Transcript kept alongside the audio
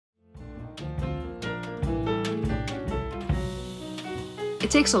It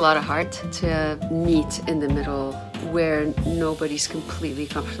takes a lot of heart to meet in the middle where nobody's completely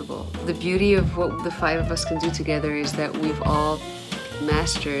comfortable. The beauty of what the five of us can do together is that we've all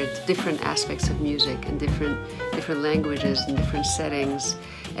mastered different aspects of music and different languages and different settings,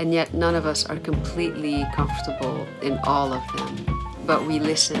 and yet none of us are completely comfortable in all of them. But we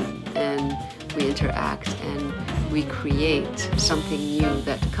listen and we interact and we create something new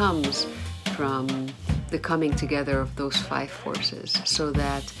that comes from the coming together of those five forces, so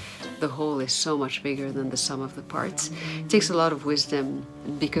that the whole is so much bigger than the sum of the parts. It takes a lot of wisdom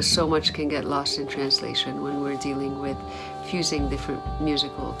because so much can get lost in translation when we're dealing with fusing different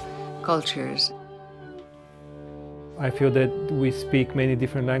musical cultures. I feel that we speak many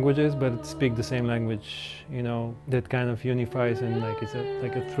different languages, but speak the same language, you know, that kind of unifies and it's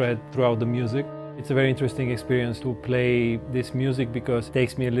like a thread throughout the music. It's a very interesting experience to play this music because it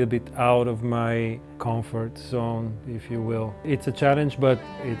takes me a little bit out of my comfort zone, if you will. It's a challenge, but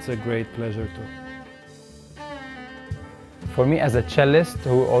it's a great pleasure too. For me, as a cellist,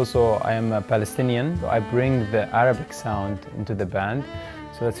 who also I am a Palestinian, I bring the Arabic sound into the band.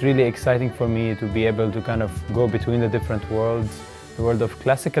 So it's really exciting for me to be able to kind of go between the different worlds. The world of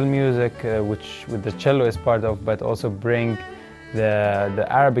classical music, which with the cello is part of, but also bring the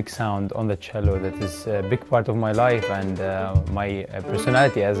Arabic sound on the cello. That is a big part of my life and my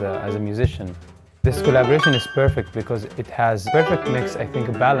personality as a musician. This collaboration is perfect because it has a perfect mix, I think,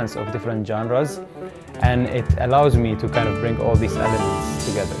 a balance of different genres, and it allows me to kind of bring all these elements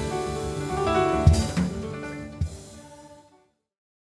together.